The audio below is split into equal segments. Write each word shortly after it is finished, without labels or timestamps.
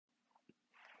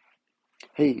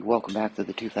Hey, welcome back to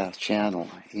the Too Fast channel.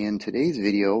 In today's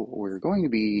video, we're going to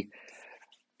be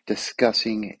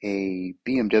discussing a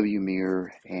BMW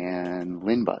mirror and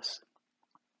LinBus.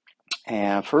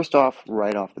 And first off,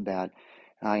 right off the bat,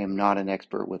 I am not an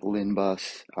expert with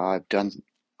LinBus. I've done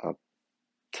a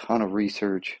ton of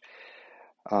research.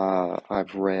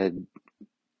 I've read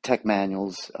tech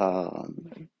manuals,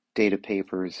 data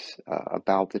papers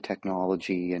about the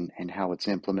technology and how it's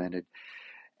implemented.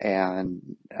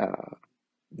 And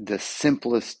the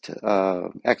simplest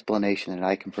explanation that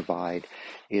I can provide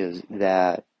is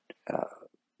that uh,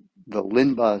 the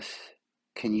LinBus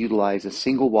can utilize a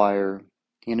single wire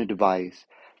in a device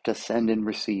to send and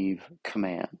receive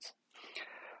commands.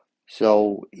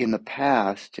 So in the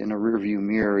past, in a rearview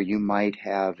mirror, you might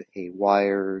have a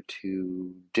wire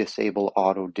to disable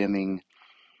auto dimming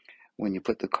when you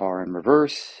put the car in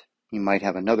reverse. You might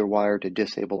have another wire to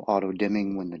disable auto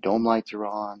dimming when the dome lights are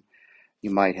on. You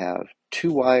might have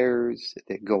two wires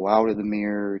that go out of the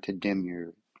mirror to dim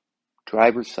your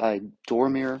driver's side door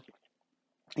mirror,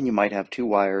 and you might have two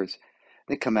wires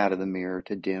that come out of the mirror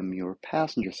to dim your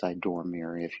passenger side door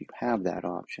mirror if you have that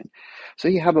option. So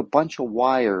you have a bunch of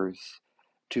wires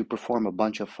to perform a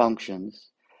bunch of functions,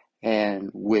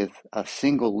 and with a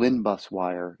single LinBus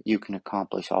wire, you can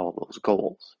accomplish all of those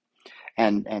goals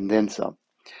and then some.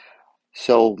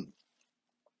 So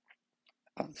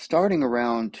starting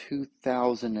around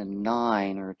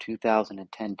 2009 or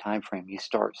 2010 timeframe, you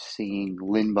start seeing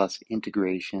LinBus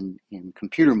integration in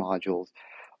computer modules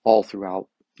all throughout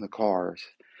the cars.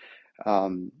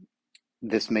 Um,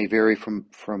 this may vary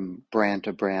from brand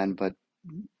to brand, but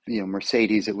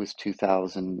Mercedes, it was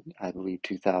 2000, I believe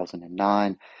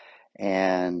 2009,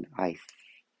 and I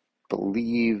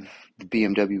believe the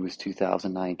BMW was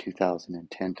 2009,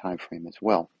 2010 timeframe as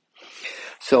well.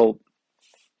 So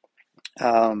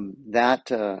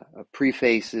that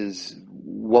prefaces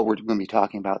what we're going to be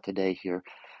talking about today here.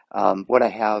 What I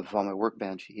have on my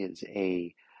workbench is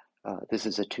this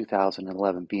is a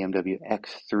 2011 BMW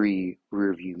X3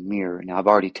 rear view mirror. Now I've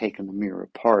already taken the mirror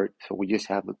apart, so we just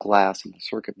have the glass and the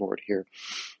circuit board here.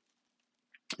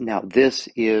 Now this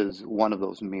is one of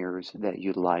those mirrors that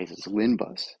utilizes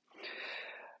LinBus.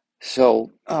 So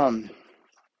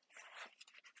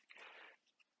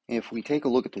if we take a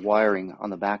look at the wiring on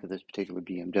the back of this particular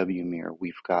BMW mirror,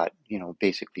 we've got,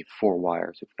 basically four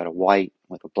wires. We've got a white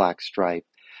with a black stripe.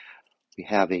 We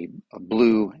have a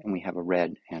blue, and we have a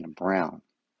red and a brown.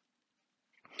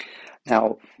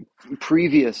 Now,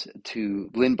 previous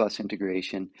to LinBus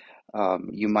integration,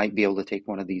 you might be able to take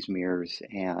one of these mirrors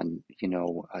and,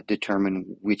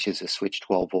 determine which is a switch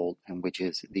 12 volt and which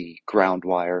is the ground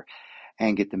wire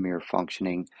and get the mirror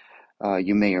functioning.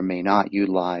 You may or may not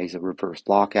utilize a reverse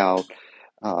lockout.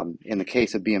 In the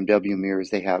case of BMW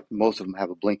mirrors, most of them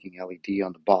have a blinking LED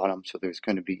on the bottom, so there's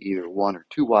going to be either one or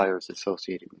two wires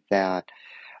associated with that.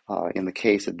 In the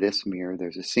case of this mirror,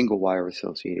 there's a single wire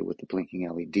associated with the blinking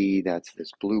LED. That's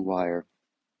this blue wire.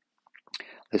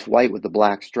 This white with the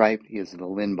black stripe is the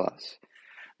LinBus.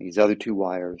 These other two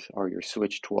wires are your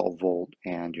switch 12 volt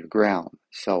and your ground.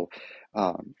 So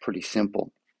pretty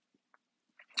simple.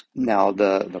 Now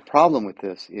the problem with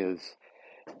this is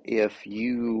if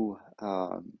you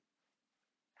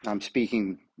I'm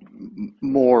speaking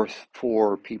more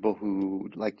for people who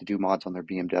like to do mods on their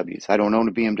BMWs. I don't own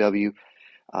a BMW.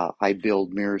 I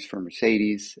build mirrors for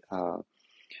Mercedes,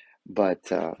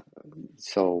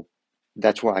 so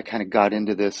that's why I kind of got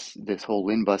into this whole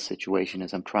LinBus situation,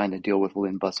 as I'm trying to deal with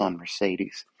LinBus on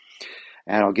Mercedes,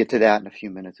 and I'll get to that in a few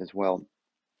minutes as well.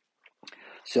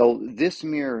 So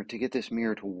to get this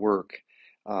mirror to work,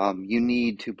 you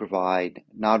need to provide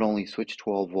not only switch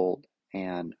 12 volt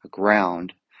and a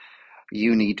ground,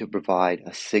 you need to provide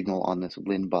a signal on this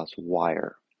LinBus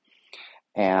wire.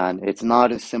 And it's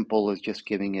not as simple as just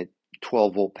giving it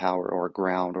 12 volt power or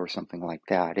ground or something like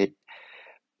that.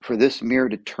 For this mirror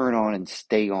to turn on and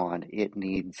stay on, it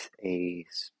needs a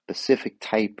specific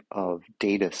type of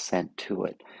data sent to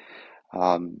it.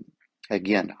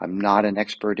 Again, I'm not an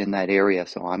expert in that area,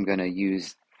 so I'm going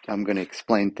to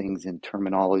explain things in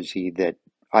terminology that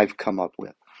I've come up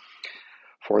with.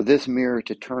 For this mirror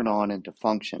to turn on and to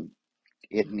function,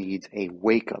 it needs a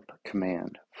wake-up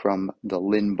command from the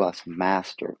LinBus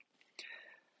master.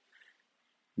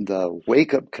 The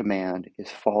wake-up command is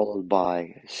followed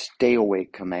by stay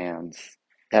awake commands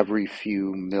every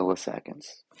few milliseconds.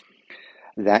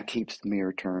 That keeps the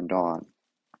mirror turned on.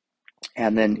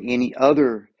 And then any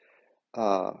other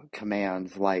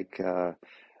commands like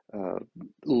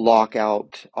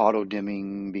lockout, auto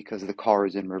dimming because the car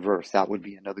is in reverse, that would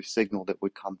be another signal that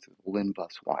would come through the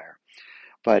LinBus wire.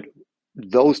 But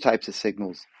those types of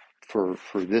signals for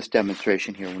this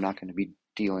demonstration here, we're not going to be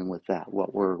dealing with that.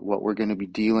 What we're going to be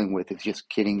dealing with is just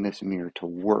getting this mirror to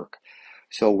work.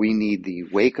 So we need the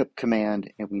wake up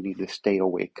command and we need the stay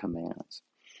awake commands.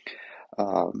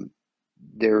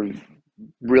 There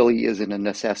really isn't a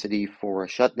necessity for a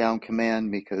shutdown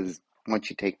command because once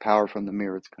you take power from the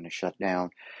mirror, it's going to shut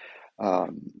down.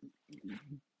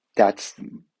 That's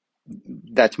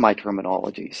my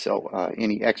terminology. So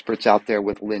any experts out there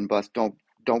with LinBus,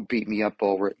 don't beat me up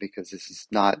over it because this is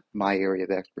not my area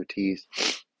of expertise.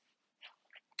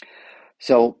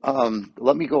 So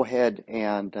let me go ahead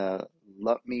and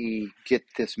let me get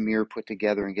this mirror put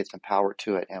together and get some power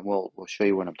to it, and we'll show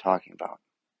you what I'm talking about.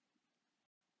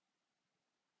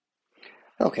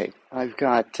 Okay, I've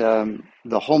got the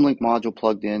HomeLink module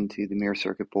plugged into the mirror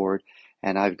circuit board,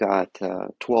 and I've got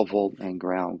 12 volt and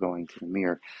ground going to the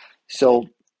mirror. So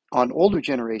on older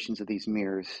generations of these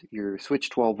mirrors, your switch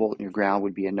 12 volt and your ground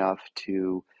would be enough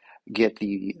to get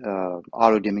the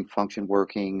auto dimming function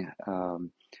working,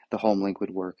 the HomeLink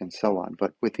would work, and so on.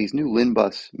 But with these new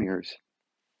LinBus mirrors,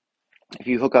 if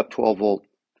you hook up 12 volt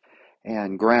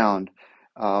and ground,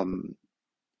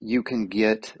 you can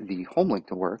get the HomeLink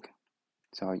to work.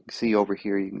 So you can see over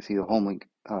here, you can see the HomeLink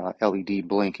LED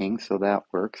blinking, so that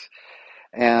works.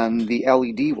 And the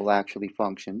LED will actually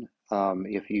function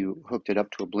if you hooked it up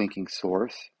to a blinking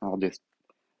source. I'll just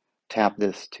tap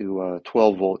this to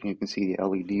 12 volt, and you can see the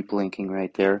LED blinking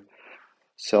right there.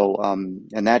 So,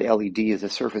 and that LED is a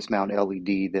surface mount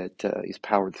LED that is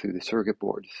powered through the circuit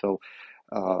board. So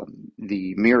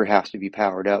the mirror has to be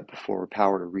powered up for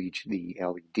power to reach the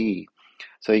LED.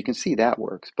 So you can see that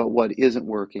works, but what isn't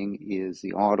working is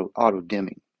the auto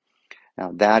dimming.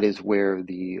 Now that is where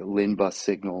the LinBus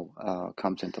signal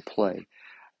comes into play.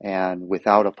 And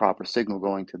without a proper signal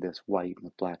going to this white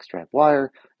and black strap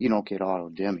wire, you don't get auto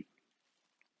dimming.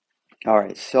 All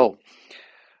right, so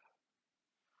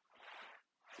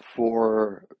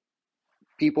for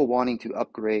people wanting to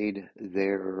upgrade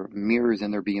their mirrors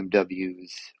in their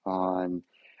BMWs on,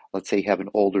 let's say you have an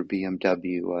older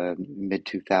BMW, mid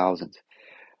 2000s,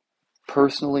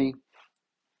 personally,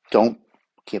 don't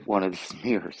get one of these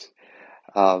mirrors.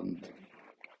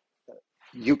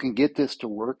 You can get this to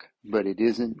work, but it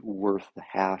isn't worth the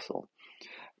hassle.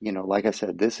 You know, like I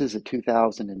said, this is a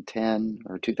 2010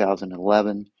 or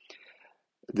 2011.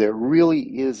 There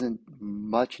really isn't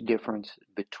much difference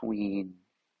between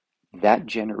that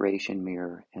generation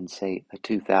mirror and, say, a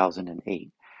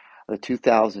 2008. The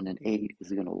 2008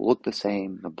 is going to look the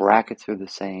same. The brackets are the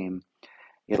same.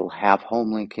 It'll have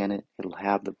HomeLink in it. It'll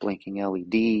have the blinking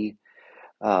LED.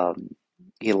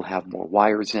 It'll have more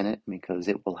wires in it because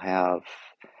it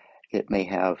may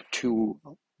have two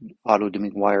auto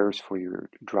dimming wires for your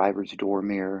driver's door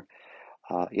mirror.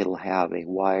 It'll have a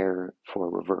wire for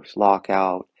reverse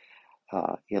lockout.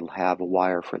 It'll have a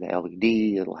wire for the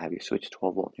LED. It'll have your switch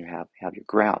 12 volt and you have your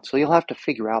ground. So you'll have to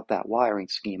figure out that wiring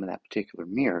scheme in that particular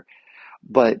mirror,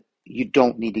 but you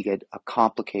don't need to get a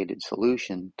complicated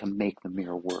solution to make the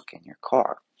mirror work in your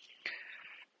car.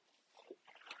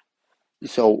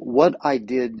 So what I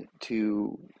did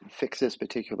to fix this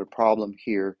particular problem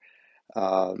here,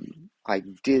 I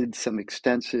did some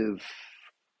extensive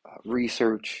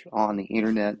research on the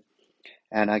internet,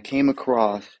 and I came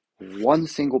across one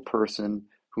single person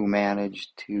who managed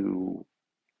to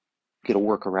get a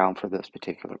workaround for this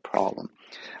particular problem.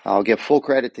 I'll give full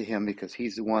credit to him because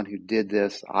he's the one who did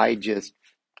this. I just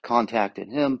contacted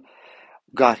him,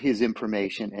 got his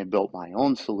information, and built my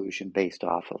own solution based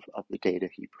off of the data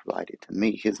he provided to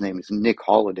me. His name is Nick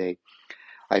Holliday.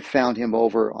 I found him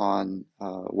over on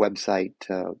website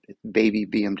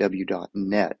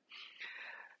babybmw.net.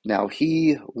 Now,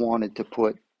 he wanted to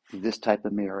put this type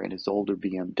of mirror in his older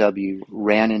BMW,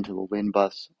 ran into the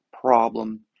LinBus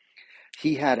problem.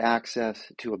 He had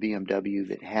access to a BMW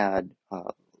that had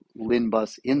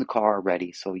LinBus in the car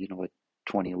already, so, you know,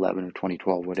 2011 or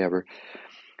 2012, whatever.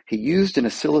 He used an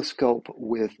oscilloscope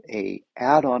with a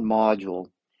add-on module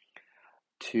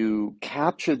to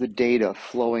capture the data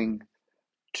flowing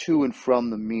to and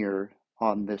from the mirror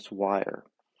on this wire.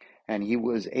 And he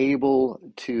was able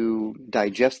to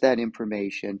digest that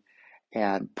information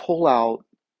and pull out,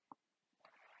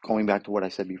 going back to what I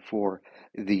said before,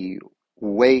 the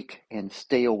wake and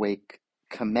stay awake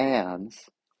commands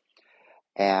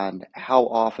and how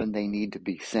often they need to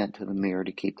be sent to the mirror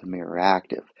to keep the mirror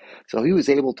active. So he was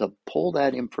able to pull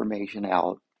that information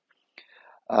out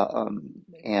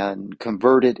and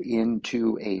convert it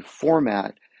into a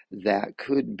format that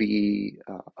could be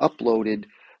uploaded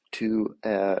to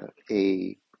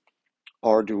a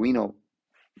Arduino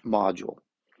module.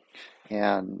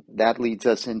 And that leads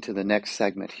us into the next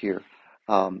segment here.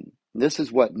 This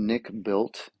is what Nick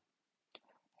built,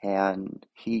 and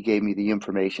he gave me the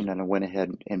information, and I went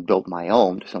ahead and built my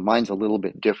own. So mine's a little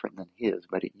bit different than his,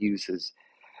 but it uses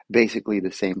basically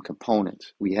the same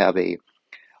components. We have a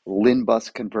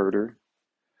LinBus converter.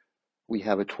 We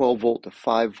have a 12 volt to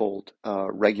 5 volt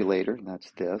regulator, and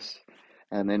that's this.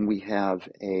 And then we have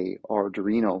a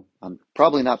Arduino. I'm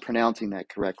probably not pronouncing that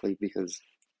correctly because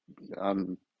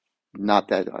not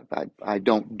that I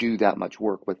don't do that much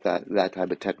work with that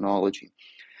type of technology.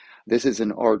 This is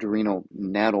an Arduino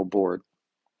Nano board,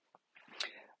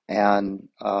 and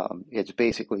it's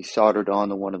basically soldered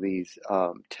onto one of these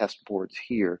test boards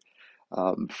here,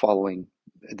 following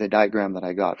the diagram that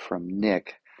I got from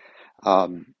Nick.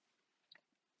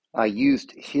 I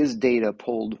used his data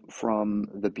pulled from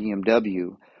the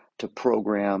BMW to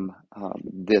program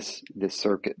this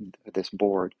circuit, this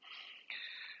board.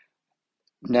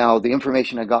 Now, the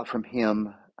information I got from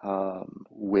him,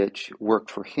 which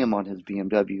worked for him on his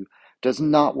BMW, does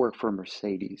not work for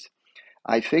Mercedes.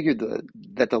 I figured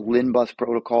that the LinBus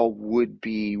protocol would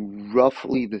be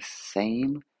roughly the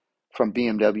same from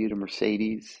BMW to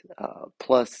Mercedes.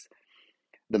 Plus,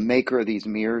 the maker of these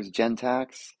mirrors,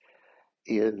 Gentax,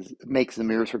 makes the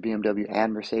mirrors for BMW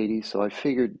and Mercedes. So I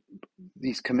figured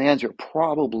these commands are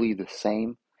probably the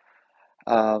same,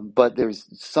 but there's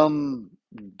some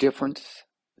difference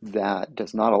that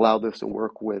does not allow this to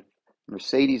work with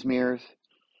Mercedes mirrors,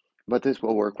 but this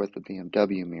will work with the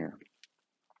BMW mirror.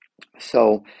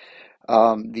 So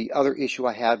the other issue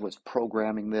I had was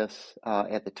programming this.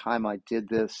 At the time I did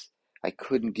this, I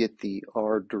couldn't get the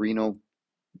Arduino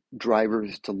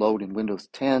drivers to load in Windows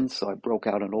 10, so I broke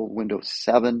out an old Windows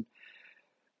 7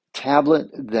 tablet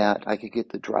that I could get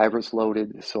the drivers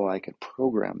loaded so I could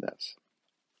program this.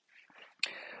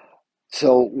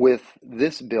 So with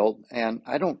this build, and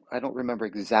I don't remember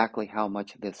exactly how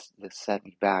much this set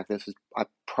me back. I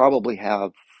probably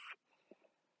have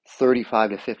 $35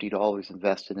 to $50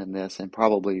 invested in this, and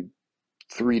probably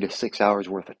 3 to 6 hours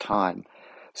worth of time.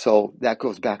 So that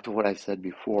goes back to what I said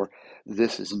before.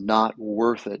 This is not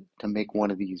worth it to make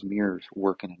one of these mirrors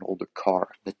work in an older car.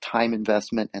 The time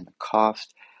investment and the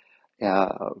cost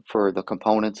for the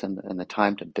components and the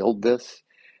time to build this,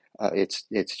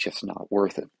 it's just not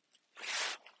worth it.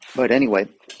 But anyway,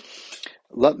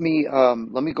 let me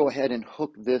go ahead and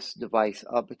hook this device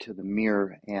up to the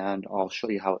mirror, and I'll show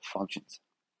you how it functions.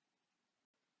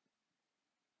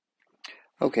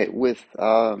 Okay, with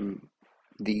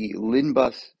the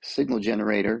LinBus signal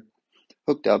generator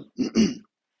hooked up,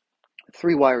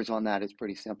 3 wires on that is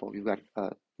pretty simple. You've got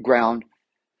ground,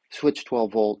 switch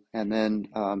 12 volt, and then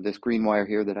this green wire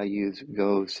here that I use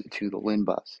goes to the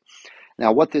LinBus.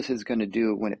 Now, what this is going to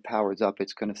do when it powers up,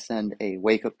 it's going to send a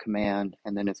wake up command,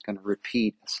 and then it's going to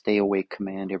repeat a stay awake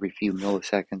command every few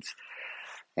milliseconds.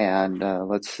 And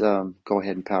let's go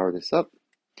ahead and power this up.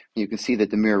 You can see that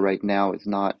the mirror right now is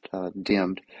not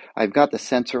dimmed. I've got the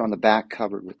sensor on the back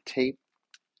covered with tape.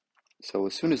 So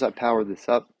as soon as I power this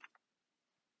up,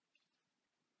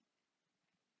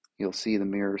 you'll see the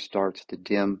mirror starts to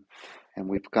dim. And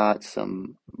we've got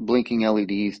some blinking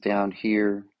LEDs down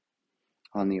here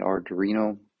on the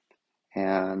Arduino,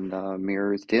 and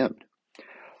mirror is dimmed.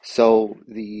 So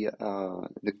the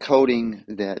coding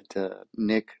that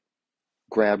Nick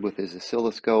grabbed with his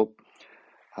oscilloscope,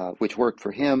 which worked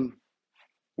for him,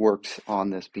 works on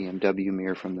this BMW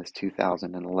mirror from this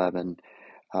 2011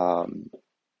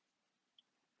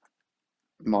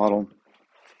 model.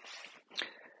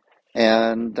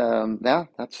 And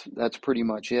that's pretty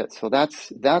much it. So that's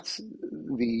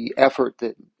the effort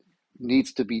that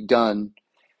needs to be done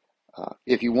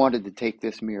if you wanted to take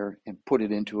this mirror and put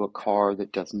it into a car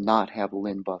that does not have a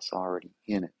LinBus already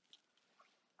in it.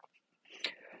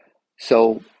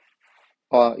 So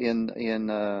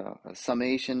in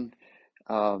summation,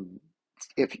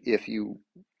 if you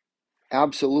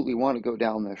absolutely want to go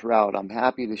down this route, I'm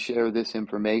happy to share this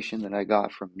information that I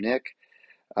got from Nick.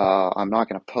 I'm not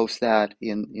going to post that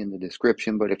in the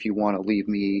description, but if you want to leave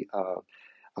me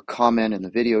a comment in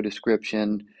the video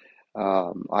description,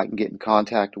 I can get in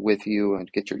contact with you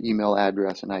and get your email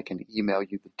address, and I can email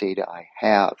you the data I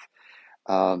have.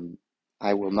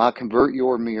 I will not convert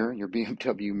your mirror, your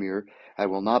BMW mirror. I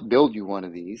will not build you one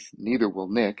of these. Neither will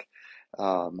Nick.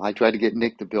 I tried to get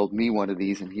Nick to build me one of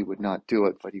these, and he would not do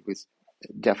it, but he was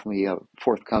definitely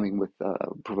forthcoming with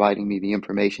providing me the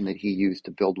information that he used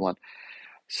to build one.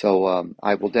 So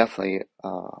I will definitely,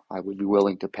 I would be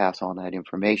willing to pass on that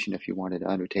information if you wanted to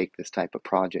undertake this type of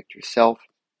project yourself.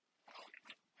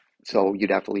 So you'd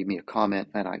have to leave me a comment,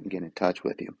 and I can get in touch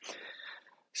with you.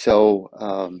 So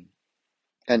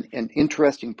an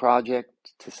interesting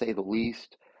project, to say the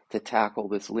least, to tackle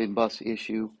this LinBus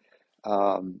issue.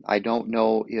 I don't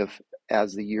know if,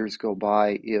 as the years go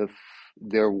by, if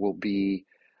there will be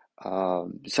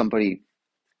somebody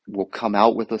will come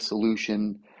out with a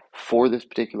solution for this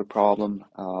particular problem.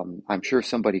 I'm sure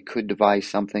somebody could devise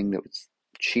something that was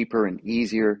cheaper and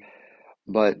easier,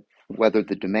 but whether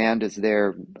the demand is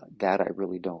there, that I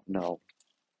really don't know.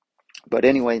 But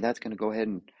anyway, that's going to go ahead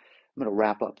and I'm going to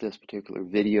wrap up this particular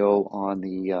video on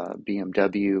the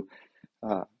BMW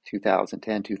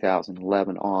 2010,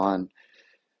 2011 on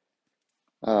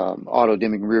auto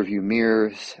dimming rear view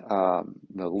mirrors, the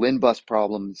LinBus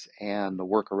problems, and the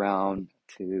workaround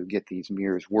to get these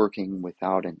mirrors working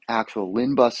without an actual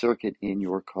LinBus circuit in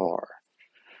your car.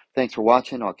 Thanks for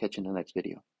watching. I'll catch you in the next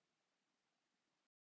video.